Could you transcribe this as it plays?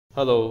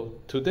Hello,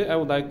 today I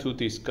would like to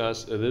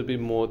discuss a little bit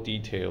more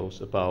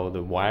details about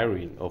the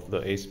wiring of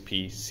the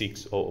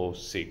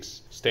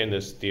SP6006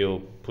 stainless steel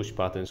push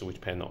button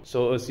switch panel.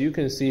 So as you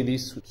can see,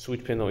 this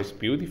switch panel is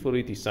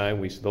beautifully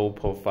designed with low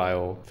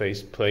profile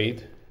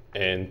faceplate,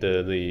 and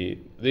the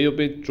little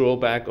bit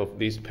drawback of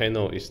this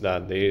panel is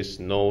that there is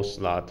no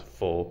slot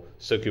for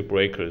circuit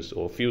breakers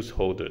or fuse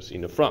holders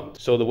in the front.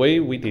 So the way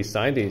we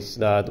designed is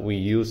that we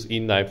use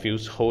inline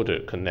fuse holder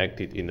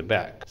connected in the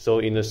back. So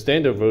in the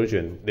standard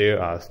version, there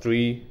are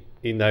 3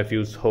 inline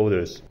fuse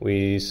holders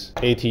with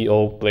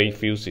ATO blade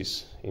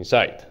fuses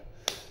inside.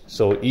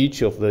 So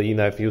each of the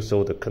inline fuse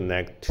holder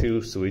connect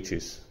 2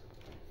 switches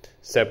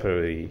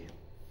separately.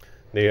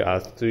 There are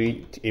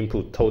 3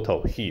 input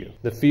total here.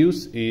 The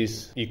fuse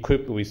is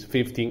equipped with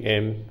 15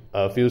 amp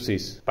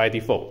fuses by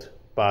default,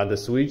 but the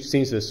switch,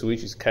 since the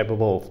switch is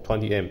capable of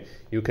 20 amp,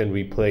 you can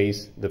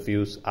replace the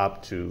fuse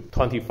up to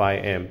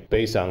 25 amp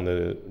based on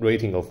the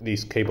rating of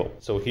this cable.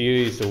 So here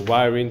is the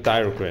wiring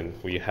diagram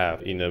we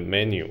have in the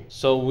menu.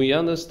 So we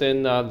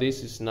understand that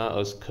this is not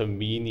as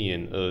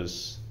convenient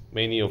as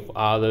many of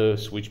other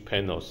switch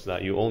panels,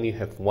 that you only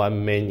have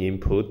one main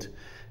input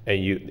and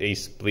it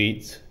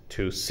splits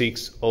to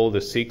all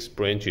the 6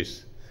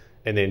 branches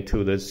and then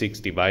to the 6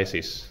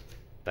 devices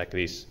like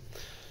this.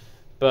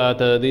 But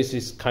this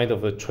is kind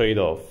of a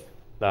trade-off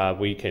that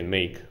we can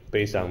make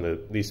based on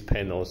this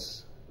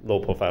panel's low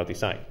profile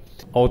design.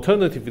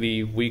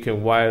 Alternatively, we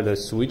can wire the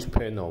switch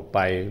panel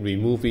by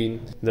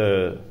removing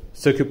the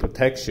circuit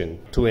protection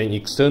to an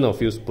external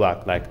fuse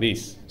block like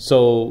this.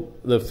 So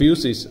the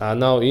fuses are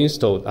now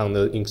installed on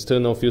the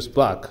external fuse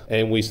block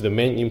and with the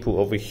main input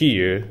over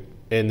here,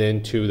 and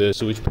then to the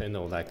switch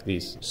panel like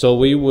this. So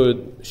we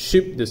would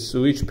ship the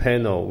switch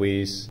panel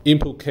with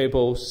input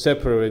cable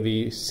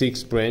separately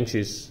 6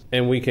 branches,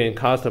 and we can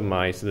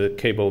customize the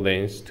cable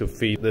length to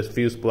fit the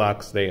fuse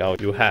blocks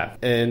layout you have.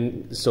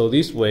 And so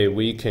this way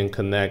we can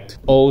connect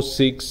all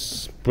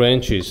 6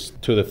 branches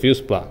to the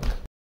fuse block.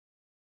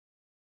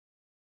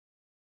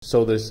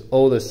 So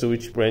all the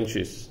switch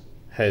branches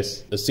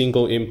has a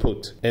single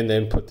input and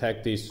then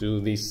protected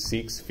through these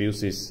 6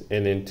 fuses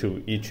and then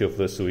to each of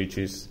the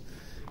switches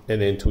and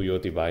then to your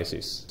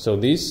devices. So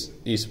this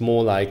is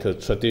more like a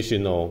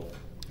traditional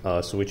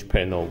switch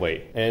panel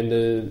way.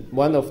 And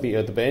one of the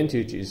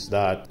advantages is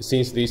that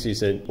since this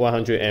is a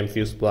 100 amp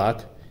fuse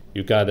block,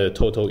 you got a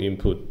total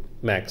input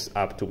max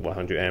up to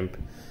 100 amp.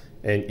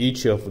 And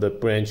each of the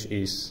branch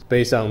is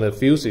based on the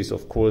fuses,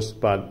 of course,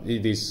 but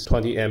it is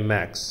 20 amp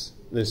max.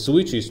 The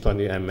switch is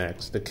 20 amp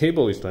max. The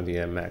cable is 20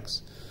 amp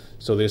max.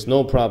 So there's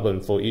no problem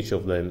for each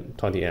of them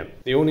 20 amp.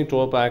 The only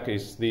drawback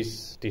is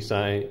this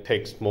design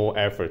takes more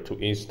effort to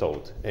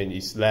install and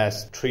it's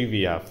less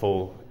trivial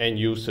for end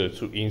users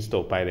to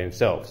install by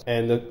themselves.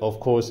 And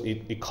of course,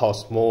 it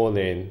costs more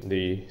than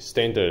the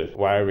standard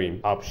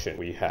wiring option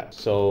we have.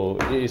 So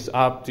it is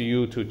up to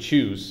you to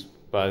choose,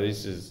 but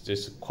this is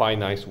just quite a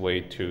nice way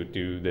to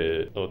do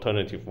the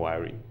alternative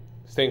wiring.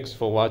 Thanks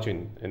for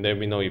watching, and let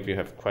me know if you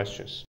have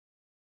questions.